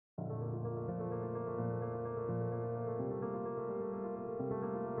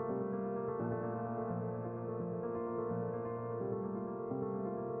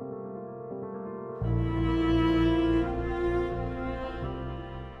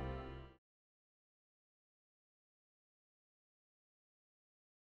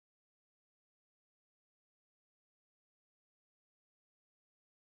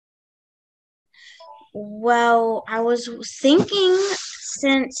Well, I was thinking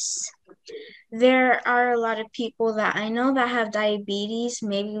since there are a lot of people that I know that have diabetes,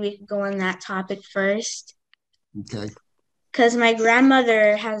 maybe we could go on that topic first. Okay. Because my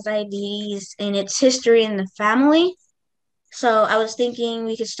grandmother has diabetes and it's history in the family. So I was thinking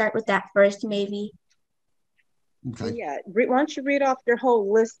we could start with that first, maybe. Okay. Yeah. Why don't you read off your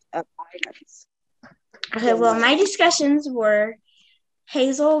whole list of items, if you Okay, don't well, my mind? discussions were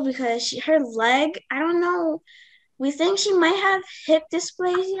Hazel because her leg, I don't know, we think she might have hip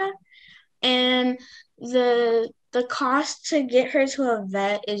dysplasia, and the cost to get her to a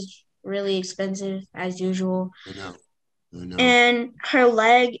vet is really expensive as usual. I know. I know. And her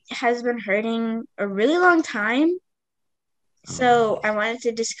leg has been hurting a really long time. So Oh, I wanted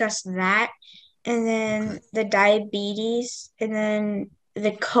to discuss that, and okay. then the diabetes, and then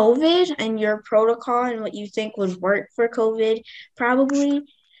the COVID and your protocol and what you think would work for COVID, probably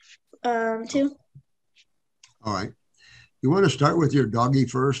Oh, too. all right. You want to start with your doggy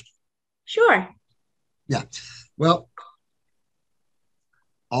first? Sure. Yeah. Well,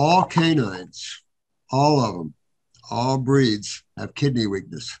 all canines, all of them, all breeds have kidney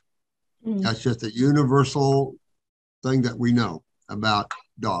weakness. Mm. That's just a universal thing that we know about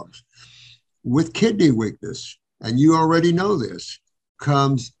dogs. With kidney weakness, and you already know this,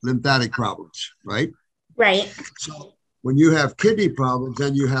 comes lymphatic problems, right? Right. So when you have kidney problems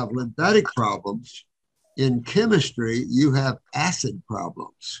and you have lymphatic problems, in chemistry, you have acid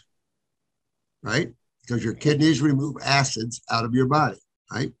problems, right? Because your kidneys remove acids out of your body,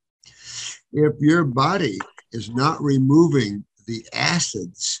 right? If your body is not removing the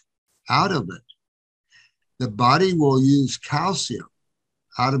acids out of it, the body will use calcium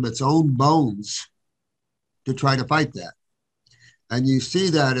out of its own bones to try to fight that. And you see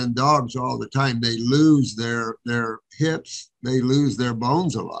that in dogs all the time. They lose their hips, they lose their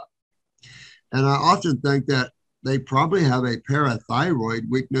bones a lot. And I often think that they probably have a parathyroid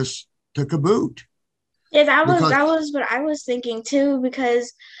weakness to caboot Yeah, that was because that was what I was thinking too,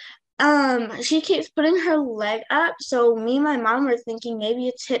 because she keeps putting her leg up. So me and my mom were thinking maybe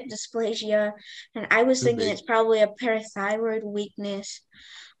it's hip dysplasia, and I was could thinking be. it's probably a parathyroid weakness.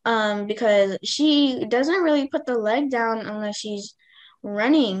 Because she doesn't really put the leg down unless she's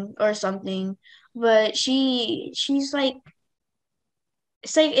running or something. But she's like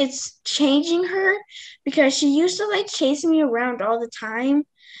it's like it's changing her because she used to like chase me around all the time,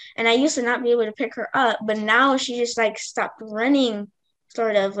 and I used to not be able to pick her up, but now she just like stopped running,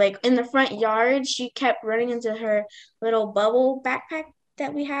 sort of like in the front yard she kept running into her little bubble backpack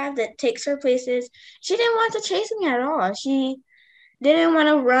that we have that takes her places. She didn't want to chase me at all. She didn't want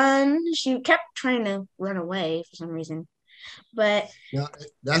to run. She kept trying to run away for some reason. But Now,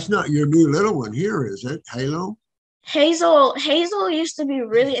 that's not your new little one here, is it? Halo? Hazel used to be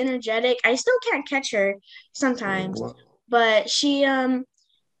really energetic. I still can't catch her Oh, sometimes, wow. but she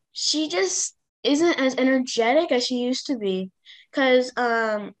just isn't as energetic as she used to be. Cause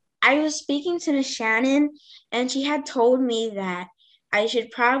I was speaking to Miss Shannon, and she had told me that I should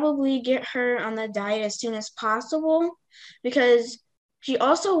probably get her on the diet as soon as possible because she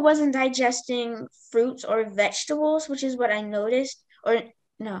also wasn't digesting fruits or vegetables, which is what I noticed. Or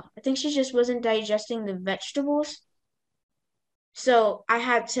no, I think she just wasn't digesting the vegetables. So I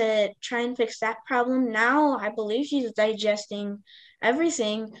had to try and fix that problem. Now I believe she's digesting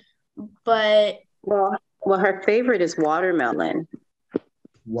everything, but Well, her favorite is watermelon,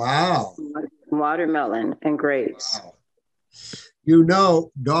 Wow. watermelon and grapes. Wow. You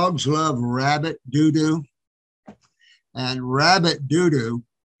know, dogs love rabbit doo doo, and rabbit doo doo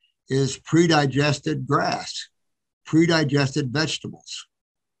is predigested grass, predigested vegetables.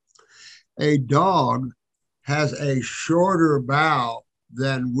 A dog has a shorter bowel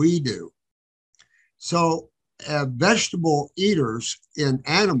than we do. So, vegetable eaters in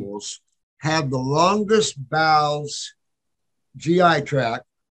animals have the longest bowels, GI tract,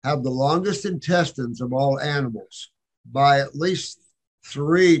 have the longest intestines of all animals by at least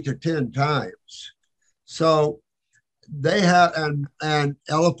 3 to 10 times. So they have, and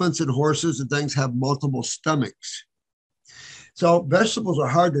elephants and horses and things have multiple stomachs. So vegetables are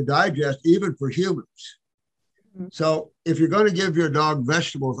hard to digest even for humans. So if you're going to give your dog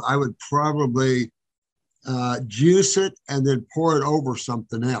vegetables, I would probably juice it and then pour it over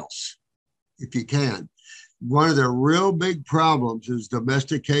something else if you can. One of the real big problems is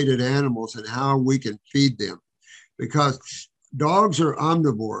domesticated animals and how we can feed them because dogs are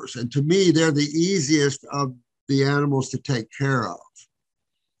omnivores. And to me, they're the easiest of the animals to take care of.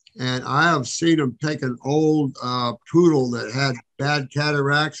 And I have seen them take an old poodle that had bad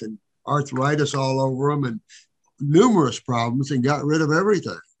cataracts and arthritis all over them and numerous problems and got rid of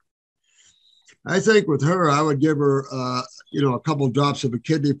everything. I think with her, I would give her, a couple of drops of a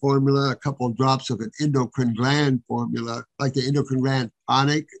kidney formula, a couple of drops of an endocrine gland formula, like the endocrine gland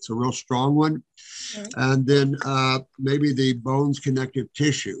tonic. It's a real strong one. Mhm. And then maybe the bones connective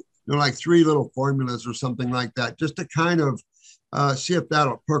tissue. Like three little formulas or something like that, just to kind of see if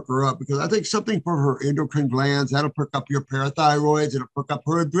that'll perk her up. Because I think something for her endocrine glands, that'll perk up your parathyroids, it'll perk up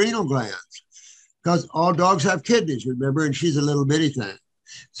her adrenal glands. Because all dogs have kidneys, remember, and she's a little bitty thing.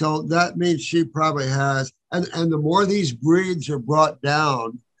 So that means she probably has, and the more these breeds are brought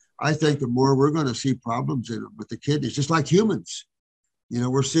down, I think the more we're going to see problems in them with the kidneys, just like humans.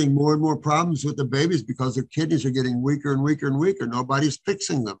 We're seeing more and more problems with the babies because their kidneys are getting weaker and weaker and weaker. Nobody's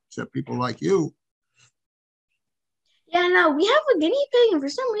fixing them except people like you. Yeah, no, we have a guinea pig, and for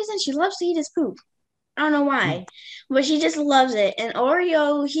some reason, she loves to eat his poop. I don't know why, but she just loves it. And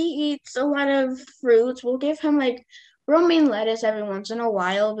Oreo, he eats a lot of fruits. We'll give him like romaine lettuce every once in a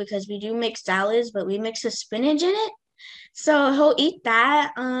while because we do make salads, but we mix the spinach in it. So he'll eat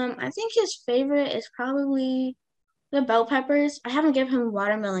that. I think his favorite is probably the bell peppers. I haven't given him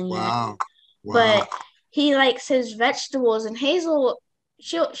watermelon yet, Wow. Wow. but he likes his vegetables. And Hazel,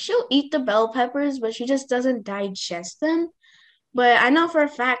 she'll eat the bell peppers, but she just doesn't digest them. But I know for a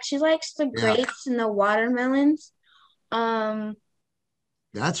fact she likes the Yeah. grapes and the watermelons. Um,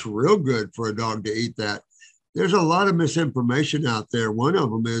 That's real good for a dog to eat that. There's a lot of misinformation out there. One of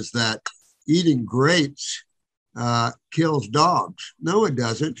them is that eating grapes kills dogs. No, it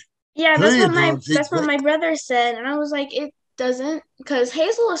doesn't. yeah, Plenty of dogs eat that's what grapes. my brother said, and I was like, it doesn't, because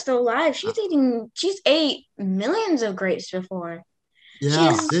Hazel is still alive. She's ate millions of grapes before.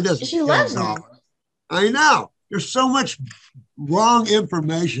 Yeah, it doesn't She kill loves them. dogs. I know. There's so much wrong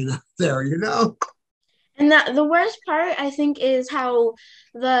information out there. And the worst part, I think, is how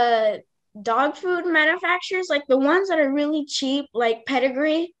the dog food manufacturers, like the ones that are really cheap, like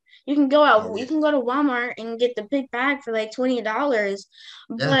Pedigree, Oh, you yeah. can go to Walmart and get the big bag for like $20,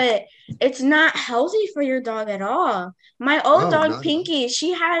 Yeah. but it's not healthy for your dog at all. My old Oh, dog not at all. Pinky,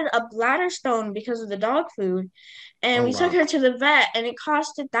 she had a bladder stone because of the dog food, and Oh, we took wow. her to the vet, and it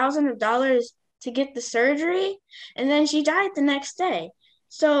costed thousands of dollars to get the surgery, and then she died the next day.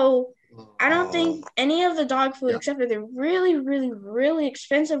 So I don't Oh, think any of the dog food, yeah. except for the really, really, really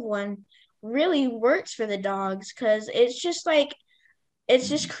expensive one, really works for the dogs because it's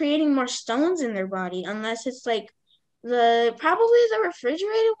just creating more stones in their body, unless it's like the probably the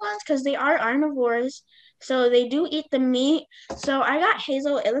refrigerated ones because they are omnivores, so they do eat the meat. So I got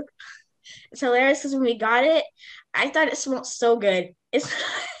Hazel. It's hilarious because when we got it, I thought it smelled so good. It's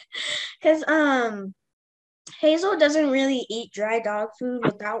because Hazel doesn't really eat dry dog food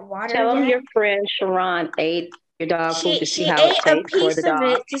without water Tell them yet. your friend Sharon ate your dog food to see She how it ate a tastes for the piece of dog.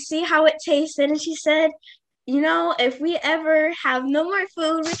 it to see how it tasted, and she said, if we ever have no more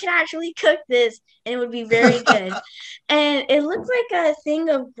food, we can actually cook this, and it would be very good. And it looked like a thing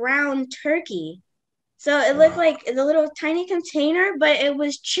of ground turkey. So it looked Wow. like the little tiny container, but it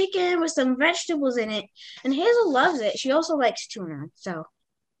was chicken with some vegetables in it. And Hazel loves it. She also likes tuna. So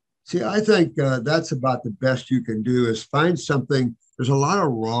See, I think that's about the best you can do is find something. There's a lot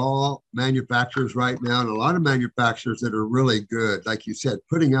of raw manufacturers right now, and a lot of manufacturers that are really good. Like you said,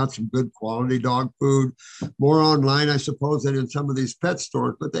 putting out some good quality dog food, more online, I suppose, than in some of these pet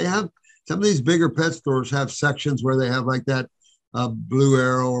stores. But they have some of these bigger pet stores have sections where they have like that Blue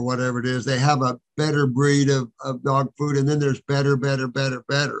Arrow or whatever it is. They have a better breed of dog food, and then there's better, better, better,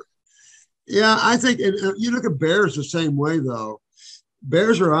 better. Yeah, I think you look at bears the same way, though.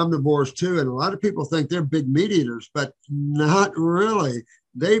 Bears are omnivores too, and a lot of people think they're big meat eaters, but not really.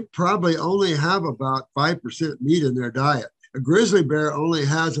 They probably only have about 5% meat in their diet. A grizzly bear only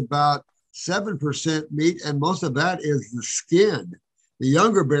has about 7% meat, and most of that is the skin. The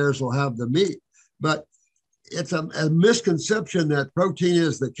younger bears will have the meat, but it's a misconception that protein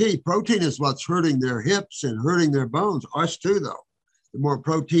is the key. Protein is what's hurting their hips and hurting their bones. Us too, though. The more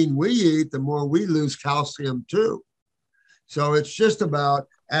protein we eat, the more we lose calcium too. So it's just about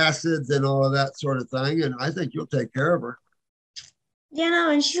acids and all of that sort of thing. And I think you'll take care of her.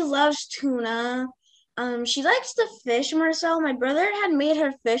 and she loves tuna. She likes the fish, Marcel. My brother had made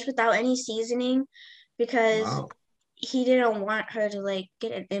her fish without any seasoning because Wow. he didn't want her to like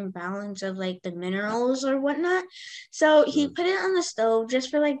get an imbalance of like the minerals or whatnot. So he Good. put it on the stove just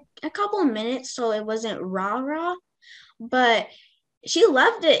for like a couple of minutes so it wasn't raw. But she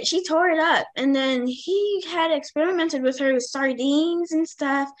loved it. She tore it up. And then he had experimented with her with sardines and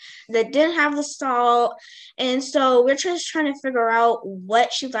stuff that didn't have the salt. And so we're just trying to figure out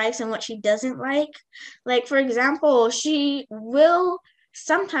what she likes and what she doesn't like. Like, for example, she will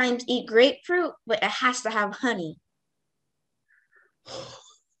sometimes eat grapefruit, but it has to have honey.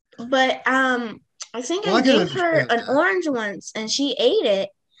 But I think Well, I I can gave her understand an that. orange once and she ate it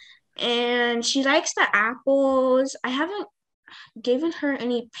and she likes the apples. I haven't given her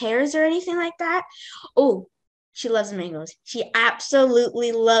any pears or anything like that. Oh, she loves mangoes. She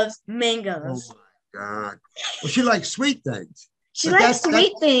absolutely loves Oh mangoes. my God. Well, she likes sweet things. She But likes that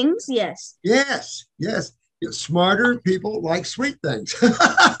sweet things, yes. yes, yes. Smarter people like sweet things.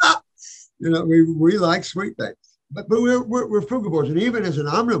 We like sweet things. But we're frugivores, and even as an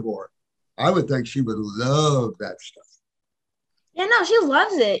omnivore, I would think she would love that stuff. Yeah, no, she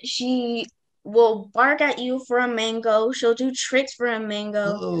loves it. She will bark at you for a mango. She'll do tricks for a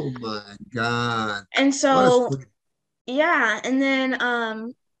mango. Oh my God. And What a so, sweet. yeah, and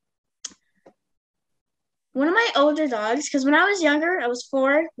then one of my older dogs, because when I was younger, I was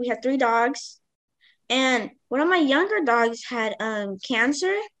 4, we had 3 dogs, and one of my younger dogs had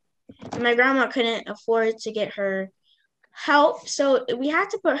cancer, and my grandma couldn't afford to get her help, so we had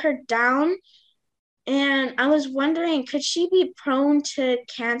to put her down. And I was wondering, could she be prone to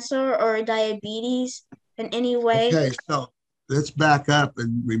cancer or diabetes in any way? Okay, so let's back up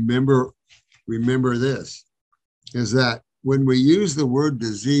and remember this is that when we use the word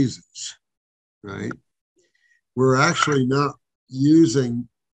diseases, right, we're actually not using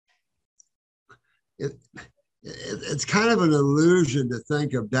it. It's kind of an illusion to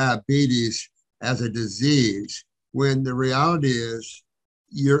think of diabetes as a disease when the reality is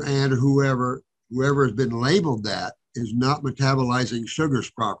your aunt or whoever has been labeled that is not metabolizing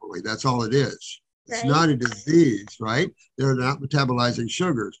sugars properly. That's all it is. It's Right? not a disease, right? They're not metabolizing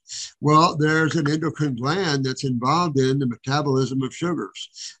sugars. Well, there's an endocrine gland that's involved in the metabolism of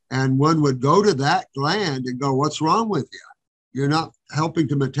sugars. And one would go to that gland and go, what's wrong with you? You're not helping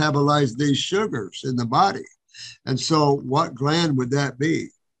to metabolize these sugars in the body. And so what gland would that be?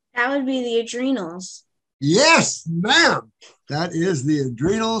 That would be the adrenals. Yes, ma'am. That is the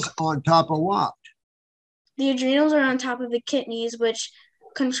adrenals on top of what? The adrenals are on top of the kidneys, which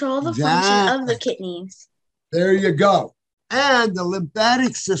control the function of the Exactly. kidneys. There you go. And the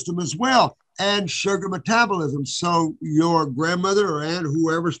lymphatic system as well, and sugar metabolism. So your grandmother or aunt,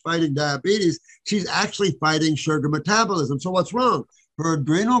 whoever's fighting diabetes, she's actually fighting sugar metabolism. So what's wrong? Her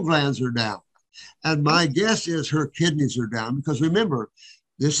adrenal glands are down. And my guess is her kidneys are down because remember,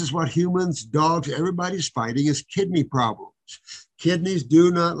 this is what humans, dogs, everybody's fighting is kidney problems. Kidneys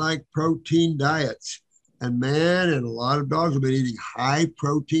do not like protein diets. And man, and a lot of dogs have been eating high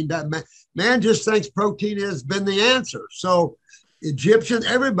protein diet. Man just thinks protein has been the answer. So Egyptian,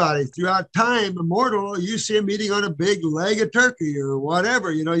 everybody throughout time, immortal, you see them eating on a big leg of turkey or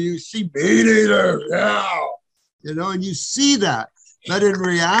whatever. You see meat eaters, yeah. And you see that. But in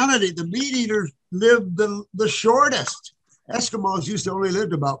reality, the meat eaters live the shortest. Eskimos used to only live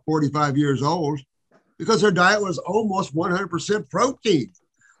to about 45 years old because their diet was almost 100% protein.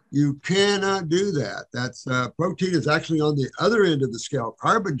 You cannot do that. That's protein is actually on the other end of the scale.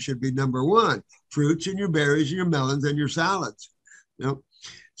 Carbon should be number one. Fruits and your berries and your melons and your salads.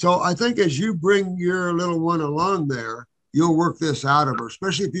 So I think as you bring your little one along there, you'll work this out of her,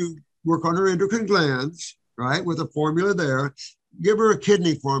 especially if you work on her endocrine glands, right, with a formula there. Give her a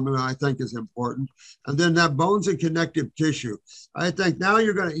kidney formula, I think is important. And then that bones and connective tissue. I think now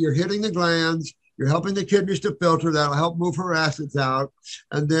you're hitting the glands, you're helping the kidneys to filter. That'll help move her acids out,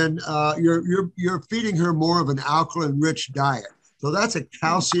 and then you're feeding her more of an alkaline-rich diet. So that's a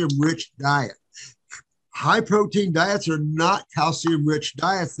calcium-rich diet. High protein diets are not calcium-rich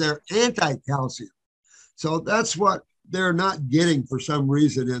diets; they're anti-calcium. So that's what they're not getting for some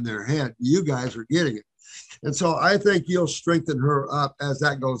reason in their head. You guys are getting it, and so I think you'll strengthen her up as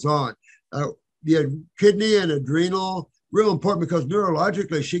that goes on. The kidney and adrenal real important because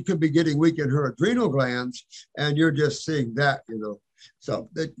neurologically she could be getting weak in her adrenal glands, and you're just seeing that, So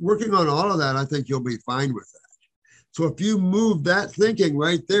working on all of that, I think you'll be fine with that. So if you move that thinking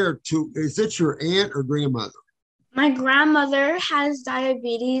right there to, is it your aunt or grandmother? My grandmother has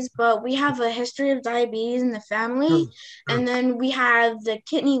diabetes, but we have a history of diabetes in the family. And then we have the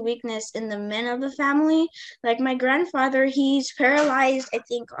kidney weakness in the men of the family. Like my grandfather, he's paralyzed, I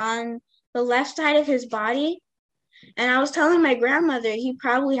think, on the left side of his body. And I was telling my grandmother he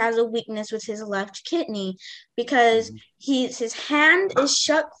probably has a weakness with his left kidney because his hand is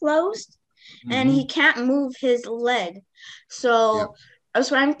shut closed and he can't move his leg. So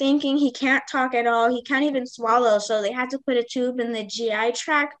that's what I'm thinking. He can't talk at all. He can't even swallow. So they had to put a tube in the GI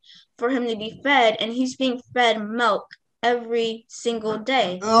tract for him to be fed, and he's being fed milk every single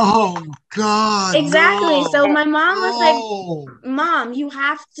day. Oh God. Exactly. No, so my mom was like, Mom, you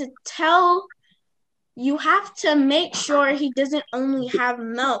have to make sure he doesn't only have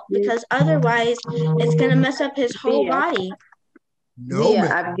milk because otherwise it's going to mess up his whole body. No, Zia,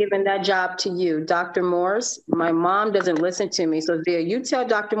 ma'am. I've given that job to you. Dr. Morse, my mom doesn't listen to me. So Zia, you tell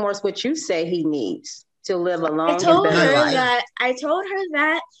Dr. Morse what you say he needs to live a I long and told better her life. that I told her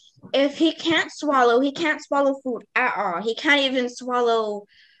that if he can't swallow food at all. He can't even swallow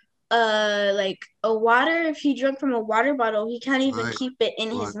like a water. If he drank from a water bottle, he can't even Right. keep it in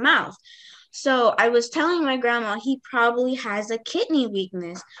Right. his mouth. So I was telling my grandma he probably has a kidney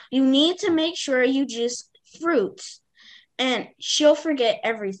weakness. You need to make sure you juice fruits and she'll forget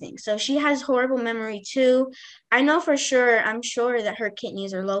everything. So she has horrible memory too. I know for sure, I'm sure that her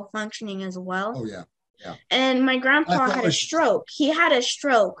kidneys are low functioning as well. Oh, yeah. Yeah. And my grandpa had a stroke. He had a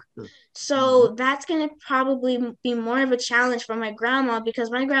stroke. So that's going to probably be more of a challenge for my grandma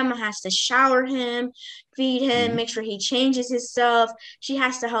because my grandma has to shower him, feed him, make sure he changes himself. She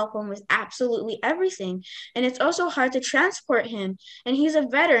has to help him with absolutely everything. And it's also hard to transport him. And he's a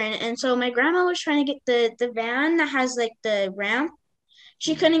veteran. And so my grandma was trying to get the van that has like the ramp.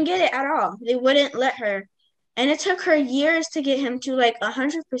 She couldn't get it at all. They wouldn't let her. And it took her years to get him to like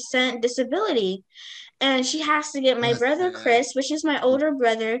 100% disability. And she has to get my brother Chris, which is my older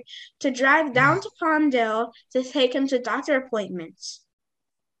brother, to drive down to Palmdale to take him to doctor appointments.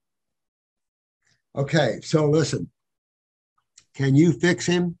 Okay, so listen. Can you fix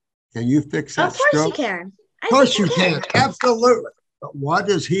him? Can you fix that stroke? Of course you can. Of course you can. Absolutely. But what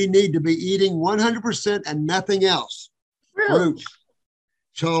does he need to be eating 100% and nothing else? Fruit.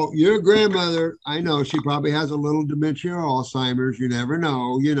 So your grandmother, I know she probably has a little dementia or Alzheimer's. You never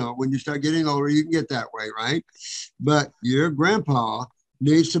know. You know, when you start getting older, you can get that way, right? But your grandpa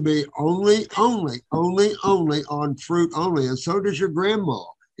needs to be only on fruit only. And so does your grandma.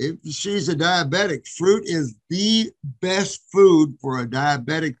 If she's a diabetic, fruit is the best food for a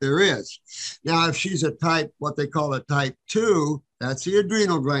diabetic there is. Now, if she's a type, what they call a type 2, that's the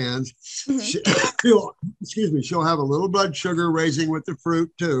adrenal glands. She'll have a little blood sugar raising with the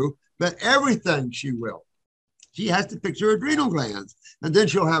fruit too, but everything she will. She has to fix her adrenal glands, and then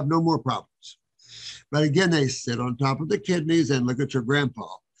she'll have no more problems. But again, they sit on top of the kidneys, and look at your grandpa.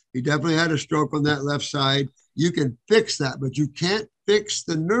 He definitely had a stroke on that left side. You can fix that, but you can't fix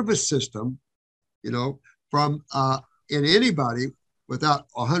the nervous system, from in anybody without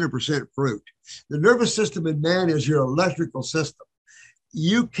 100% fruit. The nervous system in man is your electrical system.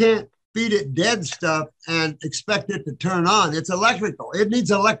 You can't feed it dead stuff and expect it to turn on. It's electrical. It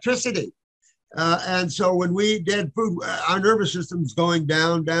needs electricity. And so when we eat dead food, our nervous system's going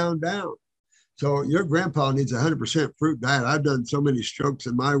down, down, down. So your grandpa needs 100% fruit diet. I've done so many strokes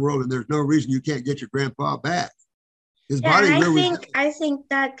in my world, and there's no reason you can't get your grandpa back. His body really. I think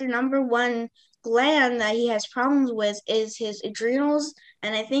that the number one gland that he has problems with is his adrenals,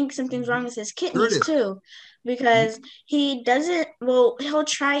 and I think something's wrong with his kidneys too, because he doesn't. Well, he'll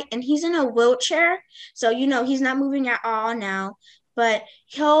try, and he's in a wheelchair, so he's not moving at all now. But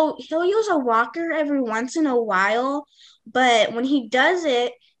he'll use a walker every once in a while. But when he does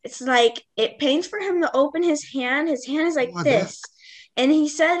it, it's like it pains for him to open his hand. His hand is like this, and he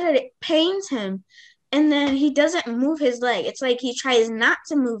said that it pains him. And then he doesn't move his leg. It's like he tries not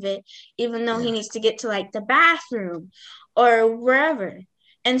to move it, even though he needs to get to like the bathroom or wherever.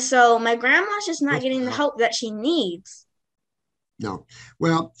 And so my grandma's just not getting the help that she needs. No.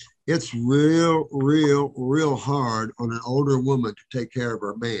 Well, it's real hard on an older woman to take care of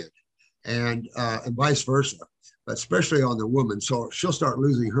her man, and vice versa, but especially on the woman. So she'll start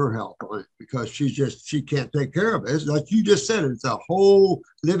losing her health on it because she can't take care of it. It's like you just said, it's a whole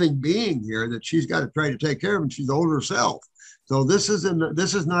living being here that she's got to try to take care of, and she's old herself. So this is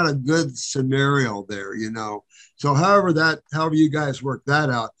not a good scenario there, So however you guys work that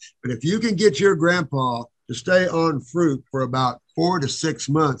out, but if you can get your grandpa to stay on fruit for about 4 to 6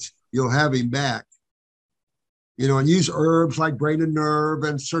 months, you'll have him back. And use herbs like brain and nerve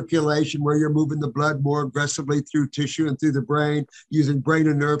and circulation, where you're moving the blood more aggressively through tissue and through the brain, using brain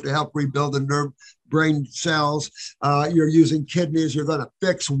and nerve to help rebuild the nerve brain cells. You're using kidneys. You're going to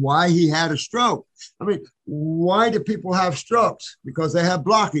fix why he had a stroke. I mean, why do people have strokes? Because they have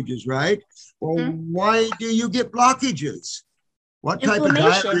blockages, right? Well, why do you get blockages? What type of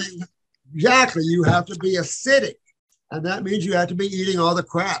diet? Exactly. You have to be acidic. And that means you have to be eating all the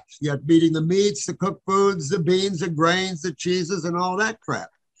crap. You have to be eating the meats, the cooked foods, the beans, the grains, the cheeses, and all that crap.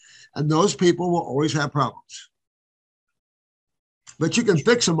 And those people will always have problems. But you can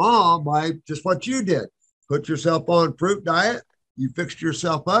fix them all by just what you did. Put yourself on fruit diet. You fixed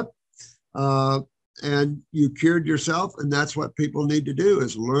yourself up and you cured yourself. And that's what people need to do,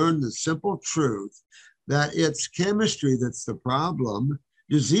 is learn the simple truth that it's chemistry that's the problem.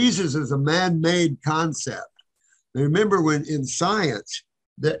 Diseases is a man-made concept. And remember, when in science,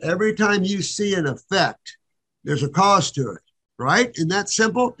 that every time you see an effect, there's a cause to it, right? Isn't that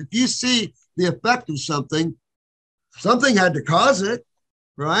simple? If you see the effect of something, something had to cause it,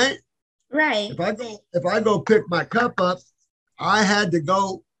 right? Right. If I go pick my cup up, I had to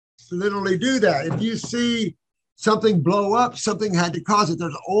go literally do that. If you see something blow up, something had to cause it.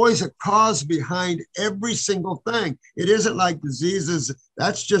 There's always a cause behind every single thing. It isn't like diseases.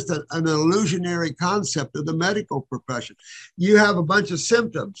 That's just an illusionary concept of the medical profession. You have a bunch of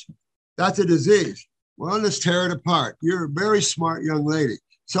symptoms. That's a disease. Well, let's tear it apart. You're a very smart young lady.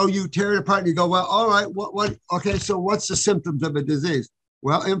 So you tear it apart and you go, well, all right, okay, so what's the symptoms of a disease?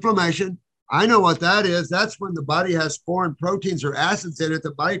 Well, inflammation. I know what that is. That's when the body has foreign proteins or acids in it.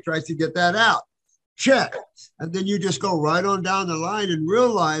 The body tries to get that out. Check. And then you just go right on down the line and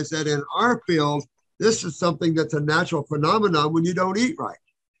realize that in our field, this is something that's a natural phenomenon when you don't eat right.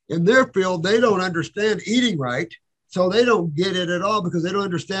 In their field, they don't understand eating right. So they don't get it at all because they don't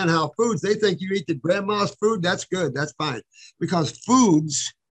understand how foods, they think you eat the grandma's food, that's good, that's fine. Because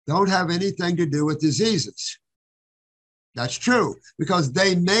foods don't have anything to do with diseases. That's true because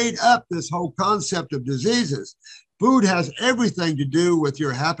they made up this whole concept of diseases. Food has everything to do with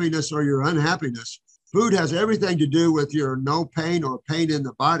your happiness or your unhappiness. Food has everything to do with your no pain or pain in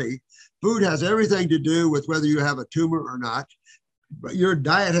the body. Food has everything to do with whether you have a tumor or not. But your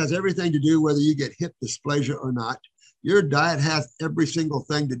diet has everything to do whether you get hip dysplasia or not. Your diet has every single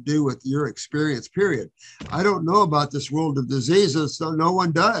thing to do with your experience, period. I don't know about this world of diseases, so no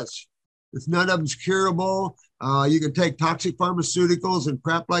one does. It's none of them's curable. You can take toxic pharmaceuticals and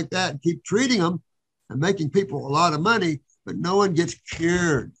crap like that and keep treating them and making people a lot of money, but no one gets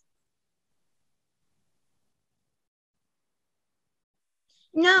cured.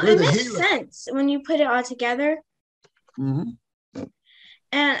 No, it makes sense when you put it all together. Mm-hmm.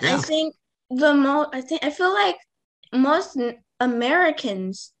 And yeah. I feel like most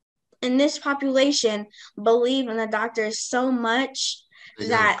Americans in this population believe in the doctors so much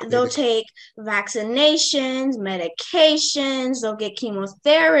that they'll take vaccinations, medications, they'll get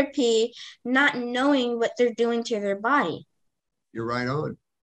chemotherapy, not knowing what they're doing to their body. You're right on.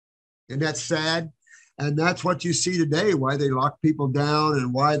 And that's sad. And that's what you see today, why they lock people down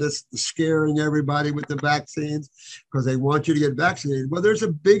and why this is scaring everybody with the vaccines, because they want you to get vaccinated. Well, there's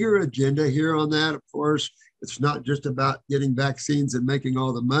a bigger agenda here on that. Of course, it's not just about getting vaccines and making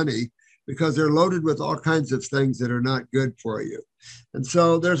all the money, because they're loaded with all kinds of things that are not good for you. And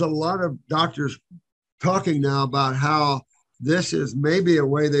so there's a lot of doctors talking now about how this is maybe a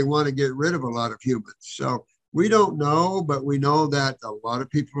way they want to get rid of a lot of humans. So we don't know, but we know that a lot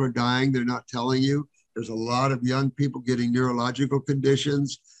of people are dying. They're not telling you. There's a lot of young people getting neurological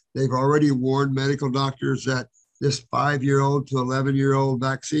conditions. They've already warned medical doctors that this 5-year-old to 11-year-old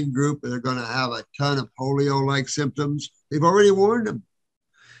vaccine group, they're going to have a ton of polio-like symptoms. They've already warned them.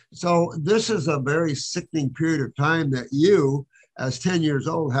 So this is a very sickening period of time that you, as 10 years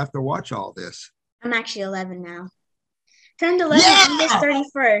old, have to watch all this. I'm actually 11 now. Turned 11 on this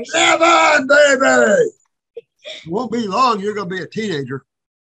 31st. 11, baby! Won't be long. You're going to be a teenager.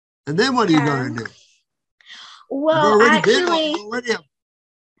 And then what are you going to do? Well, actually,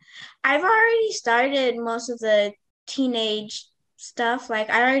 I've already started most of the teenage stuff. Like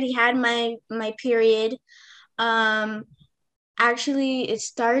I already had my period. Actually, it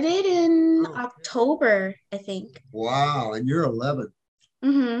started in October, I think. Wow, and you're 11.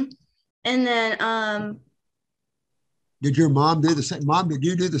 Mm-hmm. And then did your mom do the same? Mom, did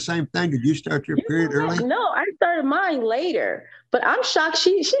you do the same thing? Did you start your period early? No, I started mine later. But I'm shocked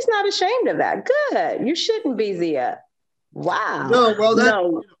she's not ashamed of that. Good. You shouldn't be, Zia. Wow. No, well,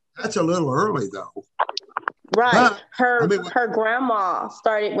 that's a little early, though. Right. But, her grandma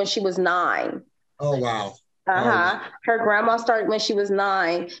started when she was 9. Oh, wow. Her grandma started when she was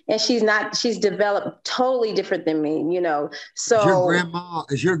 9, and she's developed totally different than me, you know. So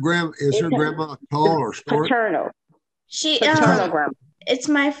is her grandma tall or short? Paternal. Paternal grandma. It's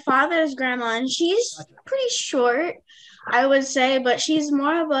my father's grandma, and she's pretty short, I would say, but she's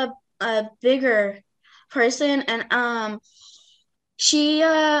more of a bigger person. And she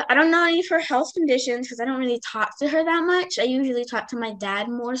I don't know any of her health conditions because I don't really talk to her that much. I usually talk to my dad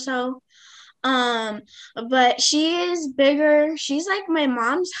more so. But she is bigger. She's like my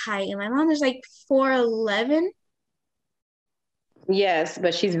mom's height, and my mom is like 4'11". Yes,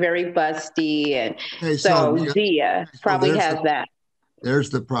 but she's very busty, and so Zia probably has that. There's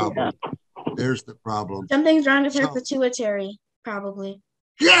the problem. There's the problem. Something's wrong with her pituitary, probably.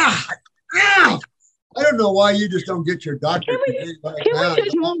 Yeah. Ow! I don't know why you just don't get your doctor. Can we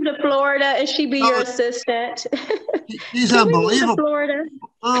just move to Florida and she be your assistant? She's unbelievable. Florida.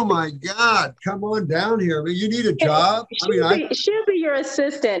 Oh my God, come on down here. I mean, you need a job. She'll be your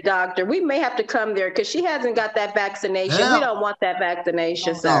assistant, doctor. We may have to come there because she hasn't got that vaccination. We don't want that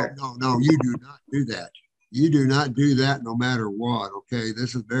vaccination, sir. No, you do not do that. You do not do that no matter what. Okay,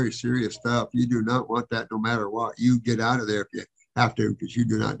 this is very serious stuff. You do not want that no matter what. You get out of there if you have to, because you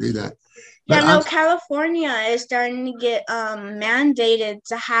do not do that. But California is starting to get mandated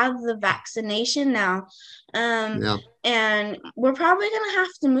to have the vaccination now. And we're probably going to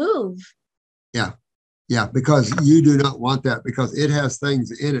have to move. Yeah, because you do not want that, because it has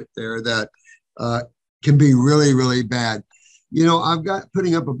things in it there that can be really, really bad. You know, I've got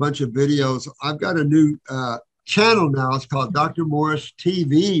putting up a bunch of videos. I've got a new channel now. It's called Dr. Morris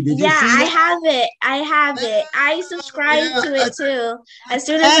TV. Did you see that? I have it. I subscribed to it too as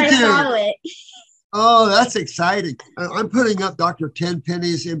soon as I saw it. Oh, that's exciting. I'm putting up Dr.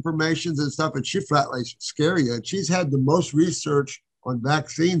 Tenpenny's information and stuff, and she flatly scare you. And she's had the most research on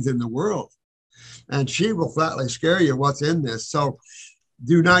vaccines in the world. And she will flatly scare you what's in this. So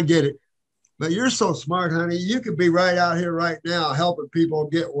do not get it. But you're so smart, honey. You could be right out here right now helping people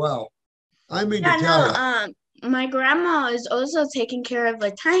get well. I mean to tell you. My grandma is also taking care of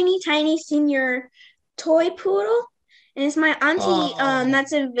a tiny, tiny senior toy poodle. And it's my auntie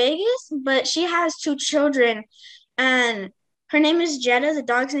that's in Vegas, but she has 2 children. And her name is Jetta. The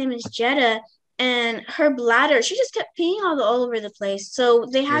dog's name is Jetta. And her bladder, she just kept peeing all over the place. So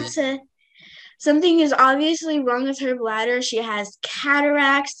they had to... Something is obviously wrong with her bladder. She has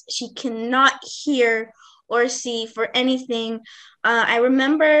cataracts. She cannot hear or see for anything. I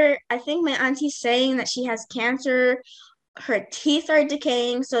remember, I think my auntie saying that she has cancer. Her teeth are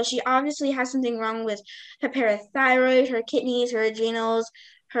decaying. So she obviously has something wrong with her parathyroid, her kidneys, her adrenals,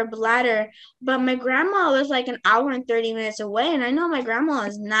 her bladder. But my grandma was like an hour and 30 minutes away. And I know my grandma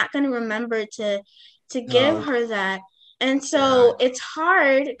is not going to remember to give her that. And so it's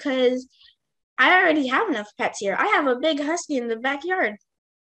hard because I already have enough pets here. I have a big husky in the backyard.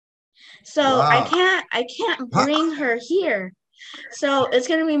 So I can't bring her here. So it's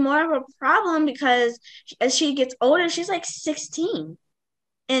going to be more of a problem because as she gets older, she's like 16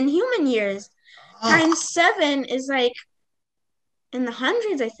 in human years. Times 7 is like in the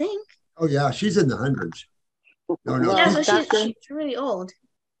hundreds, I think. Oh, yeah. She's in the hundreds. No. Yeah, so she's really old.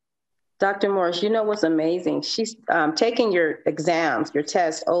 Dr. Morris, you know what's amazing? She's taking your exams, your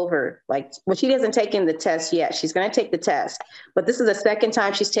tests over. She hasn't taken the test yet. She's going to take the test. But this is the second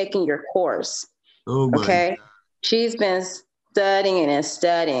time she's taking your course. Oh, my God. She's been studying and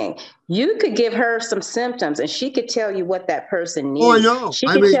studying. You could give her some symptoms and she could tell you what that person needs. Oh, I know. She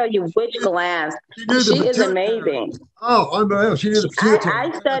can tell you which glands. She is amazing. Oh, unbelievable. She did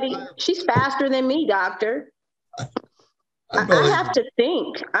I study. She's faster than me, doctor. I have to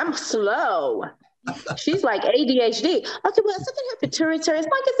think. I'm slow. She's like ADHD. Okay, well, something her pituitary. It's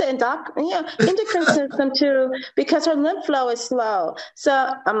like it's an endocrine system too, because her lymph flow is slow.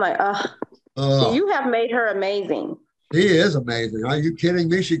 So I'm like, you have made her amazing. She is amazing. Are you kidding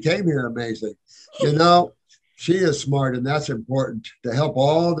me? She came here amazing. You know, she is smart, and that's important to help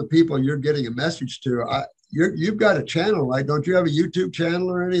all the people you're getting a message to. You've got a channel, right? Don't you have a YouTube channel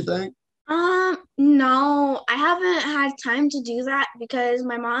or anything? No, I haven't had time to do that because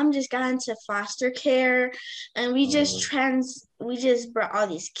my mom just got into foster care and we just brought all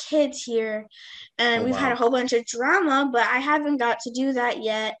these kids here and we've had a whole bunch of drama, but I haven't got to do that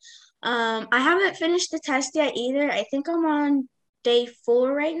yet. I haven't finished the test yet either. I think I'm on day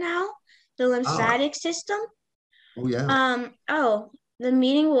 4 right now, the lymphatic system. Oh, yeah. The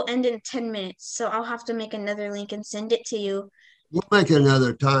meeting will end in 10 minutes, so I'll have to make another link and send it to you. We'll make it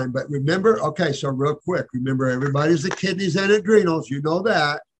another time, but remember, okay, so real quick, remember everybody's the kidneys and adrenals, you know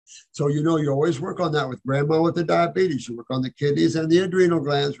that. So, you know, you always work on that with grandma with the diabetes. You work on the kidneys and the adrenal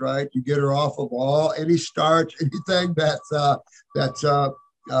glands, right? You get her off of any starch, anything that's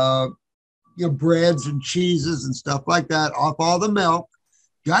breads and cheeses and stuff like that, off all the milk.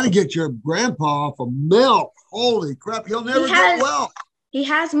 Got to get your grandpa off of milk. Holy crap, he'll never get well. He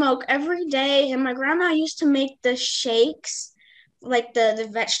has milk every day, and my grandma used to make the shakes, like the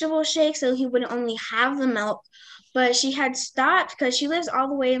vegetable shake, so he would only have the milk, but she had stopped because she lives all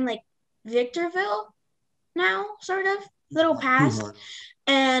the way in like Victorville now, sort of little past,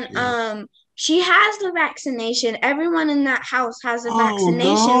 and she has the vaccination. Everyone in that house has a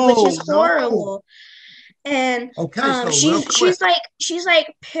vaccination, which is horrible. And she's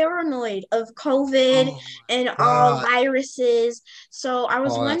like paranoid of COVID and all viruses. So I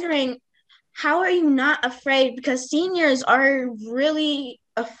was wondering, how are you not afraid? Because seniors are really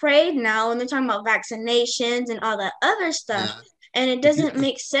afraid now, and they're talking about vaccinations and all that other stuff. And it doesn't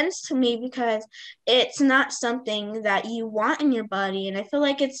make sense to me because it's not something that you want in your body. And I feel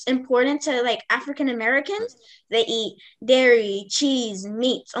like it's important to, like, African Americans, they eat dairy, cheese,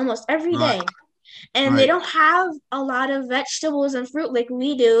 meats almost every Right. day. And they Right. don't have a lot of vegetables and fruit like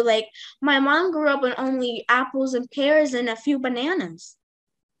we do. Like, my mom grew up on only apples and pears and a few bananas.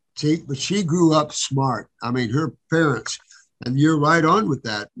 See, but she grew up smart. I mean, her parents, and you're right on with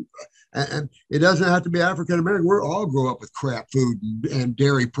that. And it doesn't have to be African American. We're all grow up with crap food and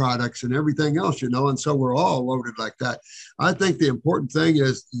dairy products and everything else, and so we're all loaded like that. I think the important thing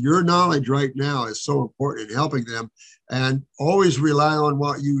is your knowledge right now is so important in helping them, and always rely on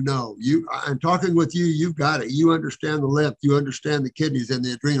what you know. I'm talking with you. You've got it. You understand the lymph. You understand the kidneys and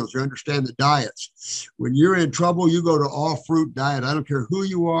the adrenals. You understand the diets. When you're in trouble, you go to all fruit diet. I don't care who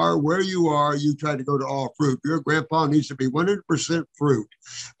you are, where you are. You try to go to all fruit. Your grandpa needs to be 100% fruit,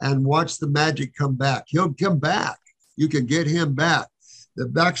 and watch the magic come back. He'll come back. You can get him back. The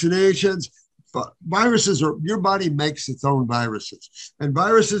vaccinations, viruses are, your body makes its own viruses, and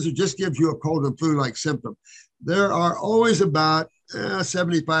viruses, it just gives you a cold and flu-like symptom. There are always about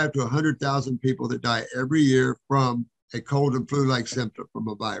 75 to 100,000 people that die every year from a cold and flu-like symptom from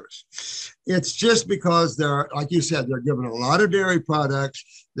a virus. It's just because they're, like you said, they're given a lot of dairy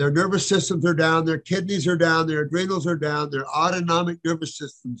products. Their nervous systems are down, their kidneys are down, their adrenals are down, their autonomic nervous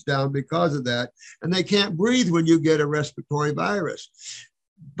system's down because of that. And they can't breathe when you get a respiratory virus.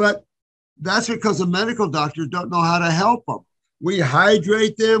 But that's because the medical doctors don't know how to help them. We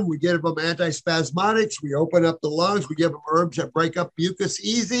hydrate them, we give them antispasmodics, we open up the lungs, we give them herbs that break up mucus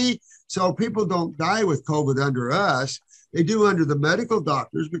easy. So people don't die with COVID under us. They do under the medical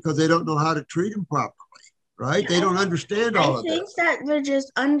doctors because they don't know how to treat them properly, right? They don't understand all of this. I think that they're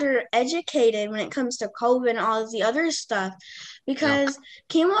just undereducated when it comes to COVID and all of the other stuff, because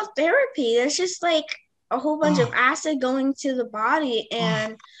chemotherapy, there's just like a whole bunch of acid going to the body.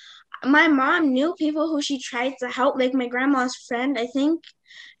 And my mom knew people who she tried to help, like my grandma's friend, I think,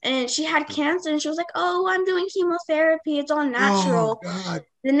 and she had cancer, and she was like, "Oh, I'm doing chemotherapy. It's all natural." God.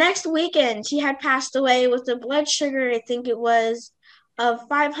 The next weekend, she had passed away with a blood sugar, I think it was, of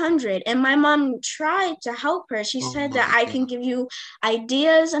 500. And my mom tried to help her. She said that I can give you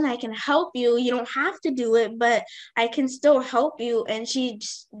ideas and I can help you. You don't have to do it, but I can still help you. And she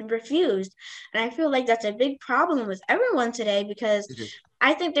just refused. And I feel like that's a big problem with everyone today, because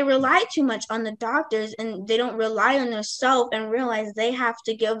I think they rely too much on the doctors and they don't rely on their self and realize they have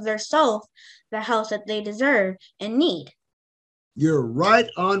to give their self the health that they deserve and need. You're right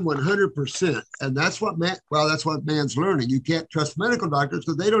on 100%. And that's what that's what man's learning. You can't trust medical doctors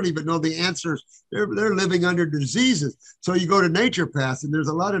because they don't even know the answers. They're living under diseases. So you go to naturopaths, and there's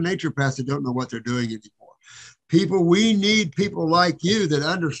a lot of naturopaths that don't know what they're doing anymore. We need people like you that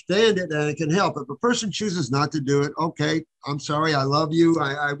understand it and it can help. If a person chooses not to do it, okay, I'm sorry, I love you.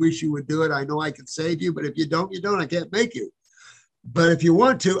 I wish you would do it. I know I can save you, but if you don't, you don't. I can't make you. But if you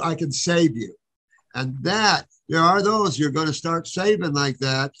want to, I can save you. And that, there are those you're going to start saving like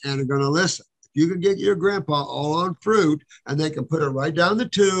that and are going to listen. If you can get your grandpa all on fruit and they can put it right down the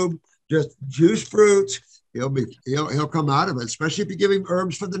tube, just juice fruits, he'll come out of it, especially if you give him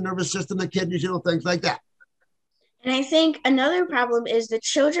herbs for the nervous system, the kidneys, things like that. And I think another problem is the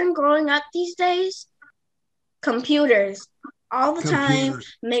children growing up these days, computers all the time,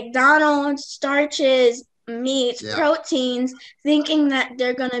 McDonald's, starches, meats, proteins, thinking that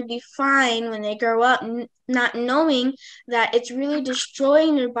they're going to be fine when they grow up, not knowing that it's really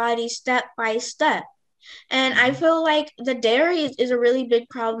destroying their body step by step. And I feel like the dairy is a really big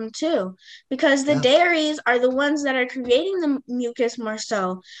problem too, because the dairies are the ones that are creating the mucus more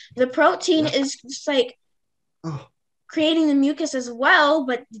so. The protein is just like creating the mucus as well,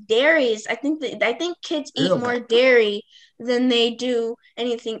 but the dairies, I think kids eat more dairy than they do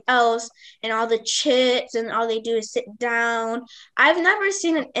anything else, and all the chips, and all they do is sit down. I've never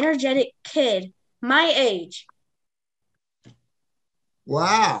seen an energetic kid my age.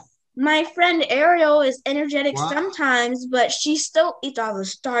 Wow. My friend Ariel is energetic sometimes, but she still eats all the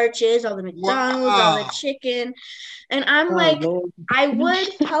starches, all the McDonald's, all the chicken. And I'm like, Lord. I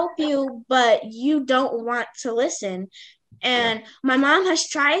would help you, but you don't want to listen. And my mom has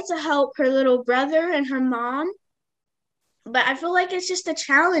tried to help her little brother and her mom, but I feel like it's just a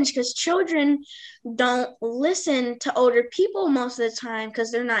challenge because children don't listen to older people most of the time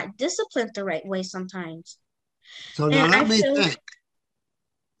because they're not disciplined the right way sometimes. So now let me think.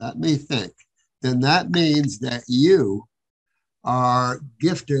 Then that means that you are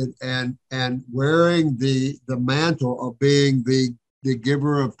gifted and wearing the mantle of being the the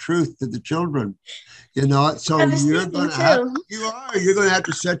giver of truth to the children. You know, so you're going to have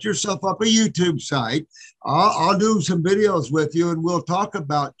to set yourself up a YouTube site. I'll do some videos with you, and we'll talk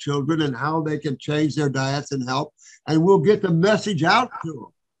about children and how they can change their diets and help, and we'll get the message out to them.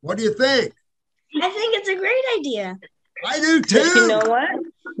 What do you think? I think it's a great idea. I do too. But you know what,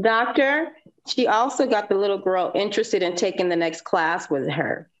 Doctor? She also got the little girl interested in taking the next class with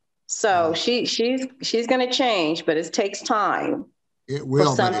her. So she's going to change, but it takes time. It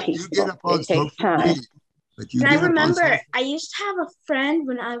will. For some people, it takes time. And I remember I used to have a friend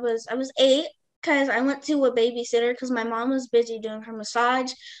when I was 8, because I went to a babysitter because my mom was busy doing her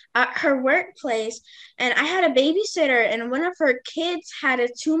massage at her workplace, and I had a babysitter, and one of her kids had a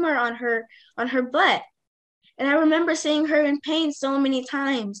tumor on her butt. And I remember seeing her in pain so many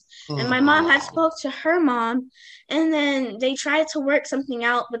times. And my mom had spoke to her mom, and then they tried to work something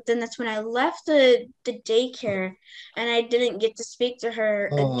out. But then that's when I left the daycare, and I didn't get to speak to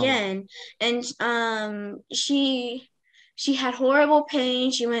her again. And she had horrible pain.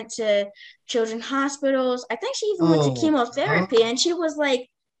 She went to children's hospitals. I think she even went to chemotherapy, and she was like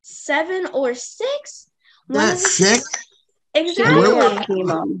 7 or 6. That's sick. Exactly.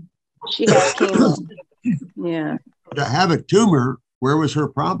 She had chemo. Yeah. To have a tumor, where was her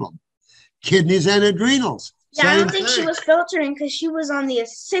problem? Kidneys and adrenals. Yeah, I don't think she was filtering because she was on the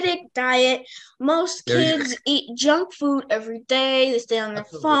acidic diet. Most kids eat junk food every day. They stay on their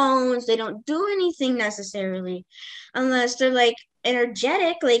phones. They don't do anything necessarily unless they're like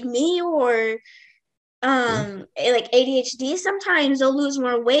energetic like me or like ADHD. Sometimes they'll lose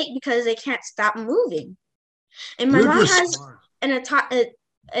more weight because they can't stop moving. And my mom has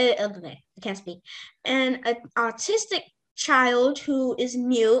I can't speak. And an autistic child who is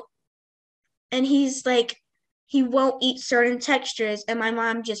mute, and he's like, he won't eat certain textures, and my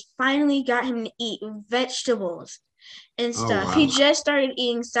mom just finally got him to eat vegetables and stuff. Wow. He just started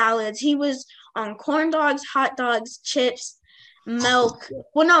eating salads. He was on corn dogs, hot dogs, chips, milk.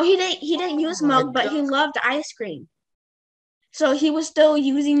 Well, no, he didn't use milk, but he loved ice cream. So he was still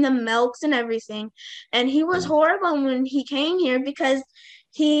using the milks and everything. And he was horrible when he came here because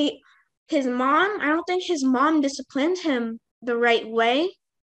his mom, I don't think his mom disciplined him the right way,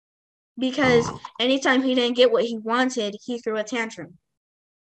 because anytime he didn't get what he wanted, he threw a tantrum.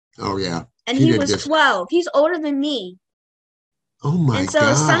 Oh, yeah. And he was 12. He's older than me. Oh, my God. And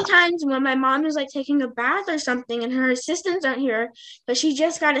so sometimes when my mom is like taking a bath or something and her assistants aren't here, but she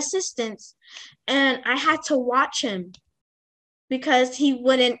just got assistants, and I had to watch him because he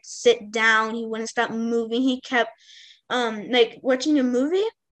wouldn't sit down. He wouldn't stop moving. He kept like watching a movie.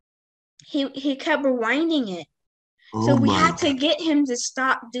 He kept rewinding it. So we had to get him to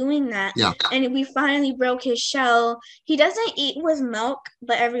stop doing that. Yeah. And we finally broke his shell. He doesn't eat with milk,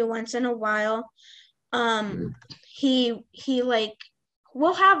 but every once in a while, he like,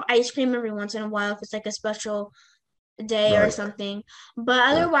 we'll have ice cream every once in a while if it's like a special day or something. But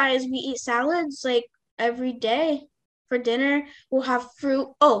otherwise, we eat salads like every day for dinner. We'll have fruit.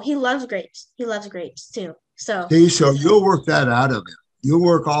 Oh, he loves grapes. He loves grapes too. So you'll work that out of him. You'll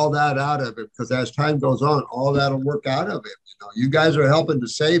work all that out of it, because as time goes on, all that'll work out of it. You know, you guys are helping to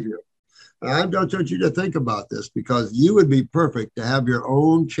save you. And I don't want you to think about this, because you would be perfect to have your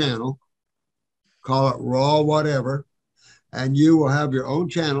own channel, call it Raw Whatever, and you will have your own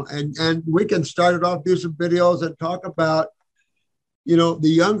channel. And we can start it off, do some videos and talk about, you know, the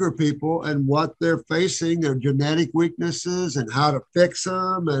younger people and what they're facing, their genetic weaknesses and how to fix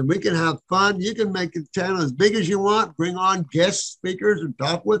them. And we can have fun. You can make the channel as big as you want, bring on guest speakers and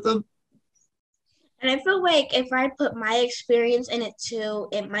talk with them. And I feel like if I put my experience in it too,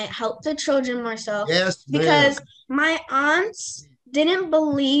 it might help the children more so. Yes, because my aunts didn't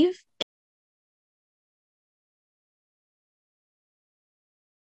believe